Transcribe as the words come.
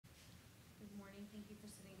Thank you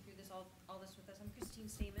for sitting through this all this with us. I'm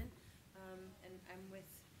Christine Stehman, and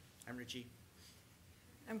I'm Richie.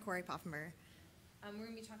 I'm Corey Poffenberger. we're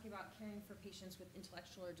going to be talking about caring for patients with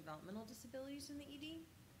intellectual or developmental disabilities in the ED.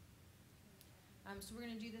 So we're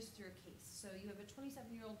going to do this through a case. So you have a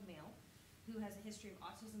 27-year-old male who has a history of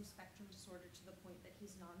autism spectrum disorder to the point that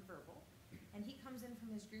he's nonverbal. And he comes in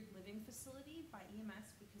from his group living facility by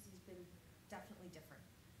EMS because he's been definitely different.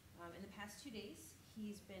 In the past 2 days,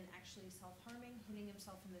 he's been actually self-harming, hitting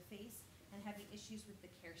himself in the face, and having issues with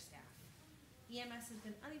the care staff. EMS has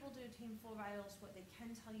been unable to obtain full vitals. What they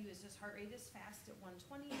can tell you is his heart rate is fast at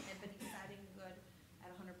 120, but he's satting good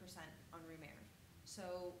at 100% on Remair.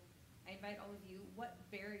 So I invite all of you, what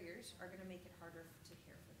barriers are going to make it harder to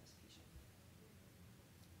care for this patient?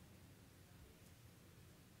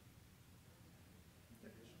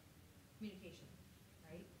 Communication,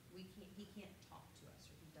 right? He can't talk to us,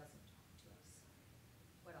 or he doesn't talk to us.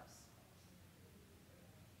 What else?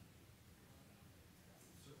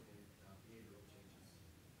 Certainly behavioral changes.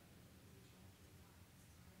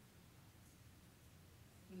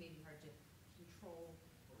 He may be hard to control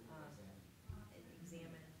Or even and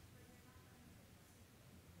examine.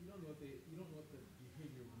 You don't know what the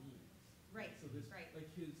behavior means. Right, So this, right.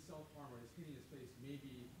 like his self-harm or his hitting his face may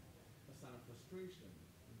be a sign of frustration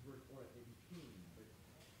or it may be pain, but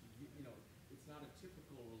you know, it's not a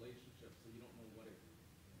typical relationship, so you don't know what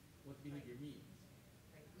behavior means.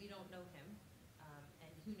 Right. We don't know him,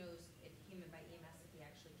 and who knows if he came in by EMS, if he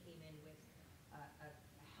actually came in with a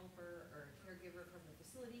helper or a caregiver from the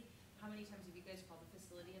facility. How many times have you guys called the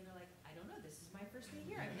facility and they're like, I don't know, this is my first day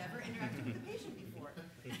here. I've never interacted with a patient before.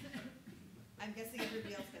 I'm guessing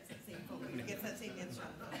everybody else gets that same phone, gets that same answer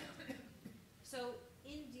on the phone. So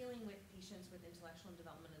in dealing with patients with intellectual and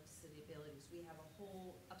developmental disabilities, we have a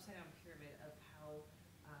whole upside-down pyramid of how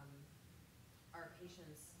our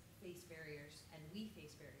patients face barriers, and we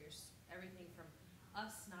face barriers. Everything from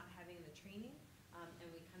us not having the training, and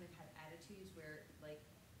we kind of have attitudes where, like,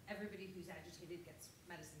 everybody who's agitated gets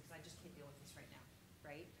medicine because I just can't deal with this right now,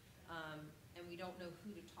 right? And we don't know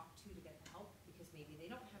who to talk to get the help because maybe they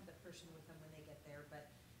don't have the person with them when they get there, but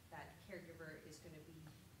that caregiver is going to be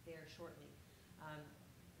there shortly.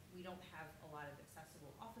 We don't have a lot of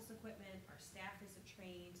accessible office equipment. Our staff isn't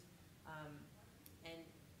trained. And,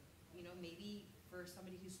 you know, maybe for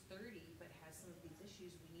somebody who's 30 but has some of these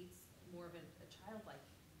issues, we need more of a childlike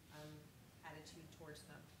attitude towards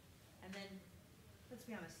them. And then, let's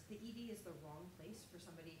be honest, the ED is the wrong place for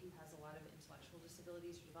somebody who has a lot of intellectual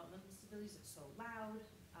disabilities or developmental disabilities. It's so loud.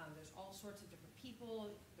 There's all sorts of different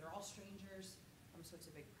people. They're all strangers. So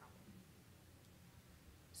it's a big problem.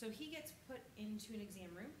 So he gets put into an exam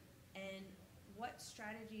room, and what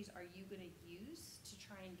strategies are you going to use to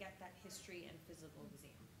try and get that history and physical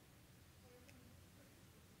exam?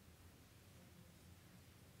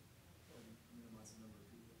 Minimize the number of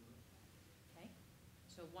people. Okay,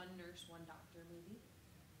 so one nurse, one doctor maybe.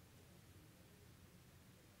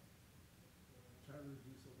 Try to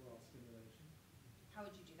reduce overall stimulation. How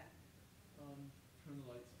would you do that? Turn the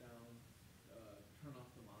lights down, turn off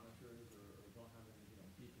the monitors, or don't have any,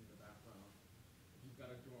 beeping in the background. If you've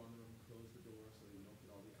got a door in the room, close the door so that you don't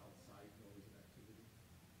get all the outside noise and activity.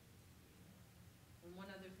 And one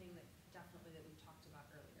other thing that definitely that we talked about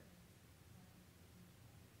earlier.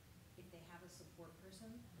 If they have a support person,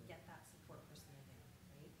 get that support person in there,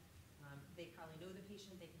 right? They probably know the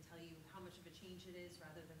patient. They can tell you how much of a change it is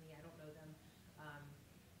rather than the I don't know them.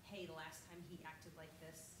 Hey, the last time he acted like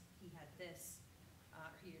this, he had this,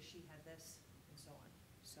 he or she had this, and so on.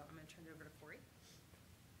 So I'm going to turn it over to Corey.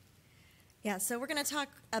 Yeah, so we're going to talk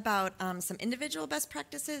about some individual best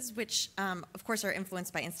practices, which, of course, are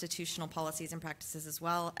influenced by institutional policies and practices as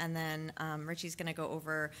well. And then Richie's going to go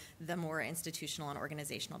over the more institutional and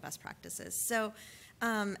organizational best practices. So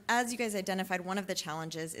as you guys identified, one of the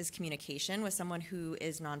challenges is communication with someone who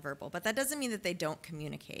is nonverbal, but that doesn't mean that they don't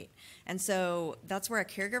communicate. And so that's where a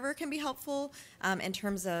caregiver can be helpful in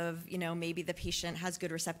terms of, maybe the patient has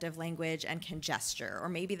good receptive language and can gesture, or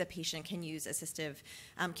maybe the patient can use assistive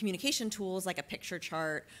communication tools like a picture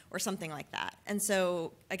chart or something like that. And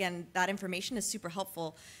so, again, that information is super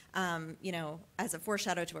helpful. As a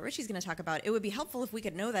foreshadow to what Richie's going to talk about, it would be helpful if we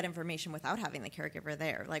could know that information without having the caregiver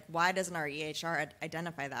there. Like, why doesn't our EHR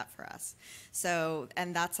identify that for us? So,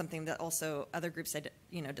 and that's something that also other groups,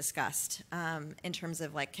 discussed in terms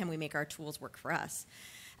of, like, can we make our tools work for us?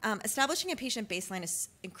 Establishing a patient baseline is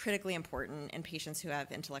critically important in patients who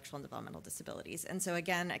have intellectual and developmental disabilities. And so,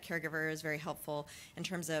 again, a caregiver is very helpful in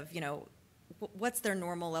terms of, what's their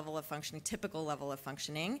normal level of functioning, typical level of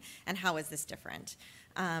functioning, and how is this different?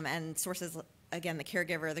 And sources again, the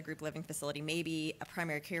caregiver of the group living facility, maybe a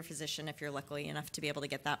primary care physician if you're lucky enough to be able to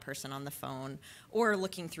get that person on the phone, or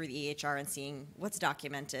looking through the EHR and seeing what's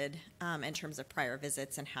documented in terms of prior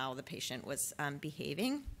visits and how the patient was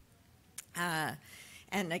behaving.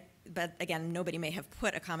 But again, nobody may have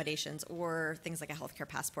put accommodations or things like a healthcare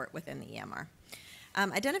passport within the EMR.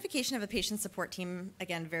 Identification of a patient support team,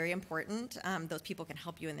 again, very important. Those people can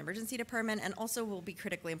help you in the emergency department and also will be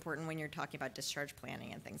critically important when you're talking about discharge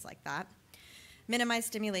planning and things like that. Minimize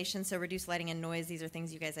stimulation, so reduce lighting and noise. These are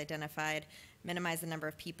things you guys identified. Minimize the number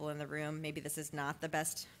of people in the room. Maybe this is not the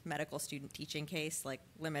best medical student teaching case, like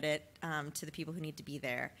limit it to the people who need to be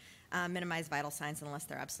there. Minimize vital signs unless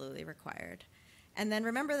they're absolutely required. And then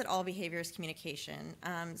remember that all behavior is communication.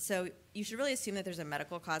 So you should really assume that there's a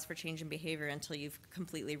medical cause for change in behavior until you've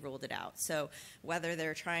completely ruled it out. So whether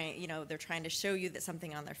they're trying to show you that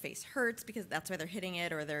something on their face hurts because that's why they're hitting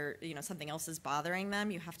it, or they're, something else is bothering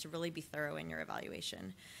them, you have to really be thorough in your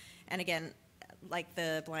evaluation. And again, like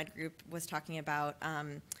the blind group was talking about,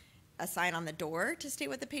 a sign on the door to state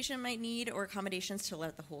what the patient might need, or accommodations to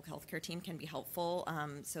let the whole healthcare team can be helpful,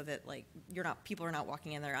 so that people are not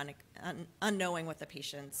walking in there unknowing what the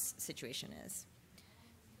patient's situation is.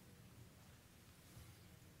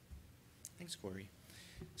 Thanks, Corey.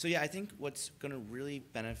 So yeah, I think what's going to really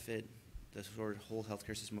benefit the sort of whole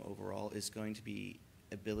healthcare system overall is going to be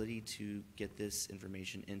ability to get this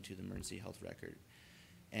information into the emergency health record.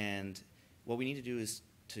 And what we need to do is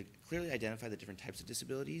to clearly identify the different types of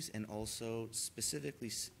disabilities and also specifically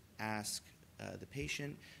ask the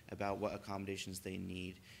patient about what accommodations they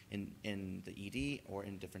need in the ED or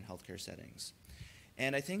in different healthcare settings.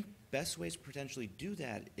 And I think best ways to potentially do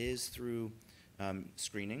that is through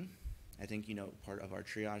screening. I think, part of our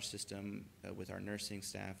triage system with our nursing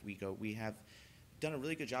staff, we have done a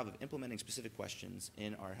really good job of implementing specific questions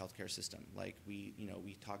in our healthcare system. Like we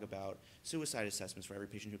talk about suicide assessments for every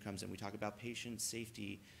patient who comes in. We talk about patient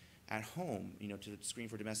safety at home, to screen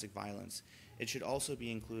for domestic violence. It should also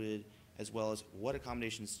be included as well as what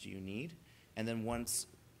accommodations do you need, and then once,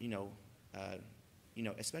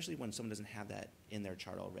 especially when someone doesn't have that in their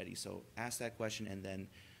chart already. So ask that question and then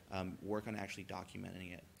work on actually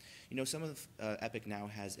documenting it. Some of Epic now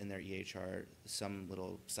has in their EHR some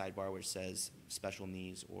little sidebar which says special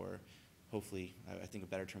needs, or hopefully, I think a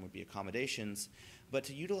better term would be accommodations, but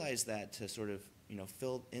to utilize that to sort of,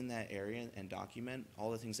 fill in that area and document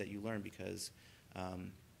all the things that you learn, because,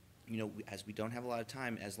 as we don't have a lot of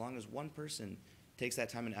time, as long as one person takes that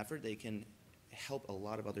time and effort, they can help a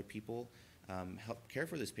lot of other people help care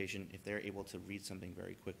for this patient if they're able to read something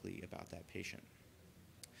very quickly about that patient.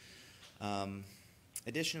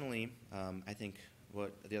 Additionally, I think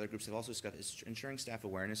what the other groups have also discussed is ensuring staff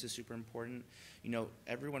awareness is super important.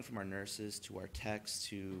 Everyone from our nurses to our techs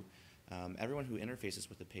to everyone who interfaces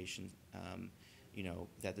with the patient,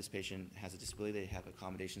 that this patient has a disability, they have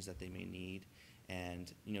accommodations that they may need,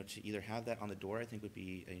 and to either have that on the door, I think would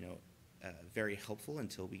be very helpful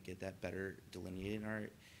until we get that better delineated in our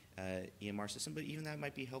EMR system. But even that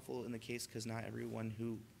might be helpful in the case because not everyone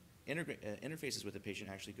who interfaces with the patient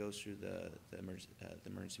actually goes through the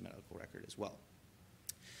emergency medical record as well.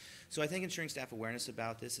 So I think ensuring staff awareness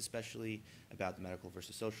about this, especially about the medical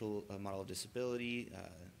versus social model of disability,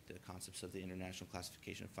 the concepts of the International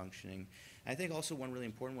Classification of Functioning. And I think also one really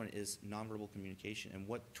important one is nonverbal communication, and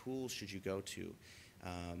what tools should you go to?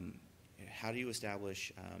 How do you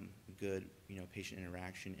establish good patient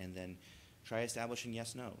interaction, and then try establishing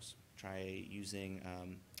yes-nos. Try using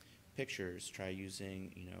pictures, try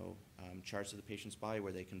using charts of the patient's body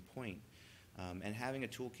where they can point, and having a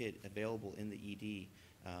toolkit available in the ED,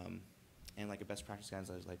 and like a best practice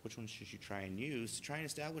guidelines, like which ones should you try and use to try and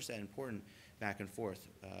establish that important back and forth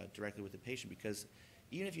directly with the patient, because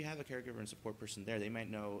even if you have a caregiver and support person there, they might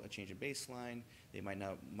know a change in baseline, they might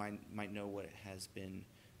know what has been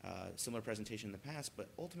similar presentation in the past, but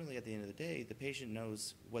ultimately at the end of the day, the patient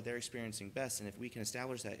knows what they're experiencing best, and if we can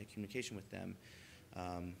establish that in communication with them,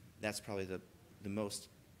 that's probably the most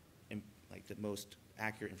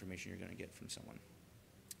accurate information you're going to get from someone.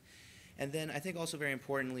 And then I think also very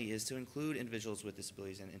importantly is to include individuals with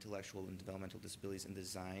disabilities and intellectual and developmental disabilities in the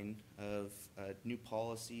design of new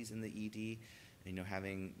policies in the ED.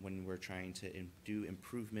 Having, when we're trying to do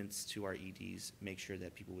improvements to our EDs, make sure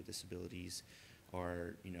that people with disabilities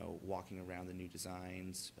are, walking around the new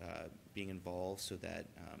designs, being involved so that,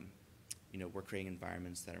 we're creating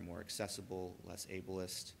environments that are more accessible, less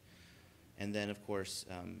ableist. And then, of course,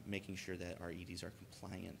 making sure that our EDs are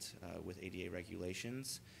compliant with ADA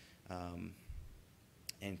regulations,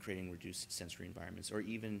 and creating reduced sensory environments, or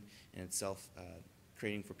even in itself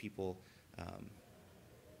creating for people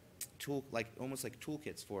almost like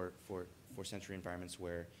toolkits for for sensory environments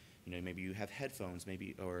where, you know, maybe you have headphones,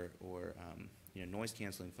 maybe, or you know, noise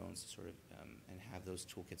canceling phones, sort of, and have those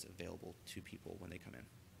toolkits available to people when they come in.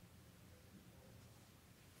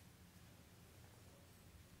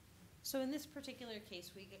 So in this particular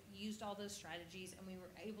case, we used all those strategies and we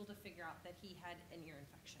were able to figure out that he had an ear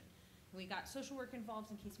infection. We got social work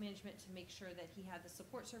involved in case management to make sure that he had the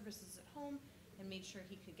support services at home and made sure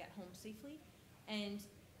he could get home safely. And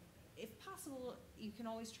if possible, you can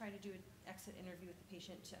always try to do an exit interview with the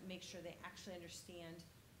patient to make sure they actually understand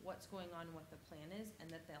what's going on, what the plan is,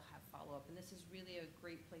 and that they'll have follow-up. And this is really a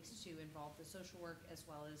great place to involve the social work as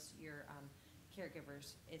well as your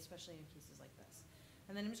caregivers, especially in cases like this.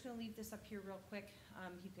 And then I'm just going to leave this up here real quick.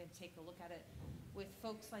 You can take a look at it. With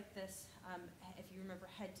folks like this, if you remember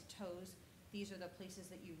head to toes, these are the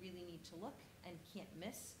places that you really need to look and can't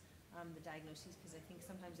miss the diagnoses, because I think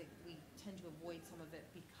sometimes we tend to avoid some of it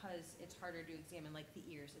because it's harder to examine, like the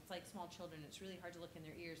ears. It's like small children. It's really hard to look in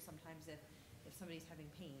their ears sometimes if somebody's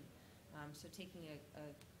having pain. So taking a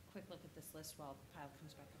quick look at this list while Kyle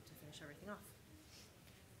comes back up to finish everything off.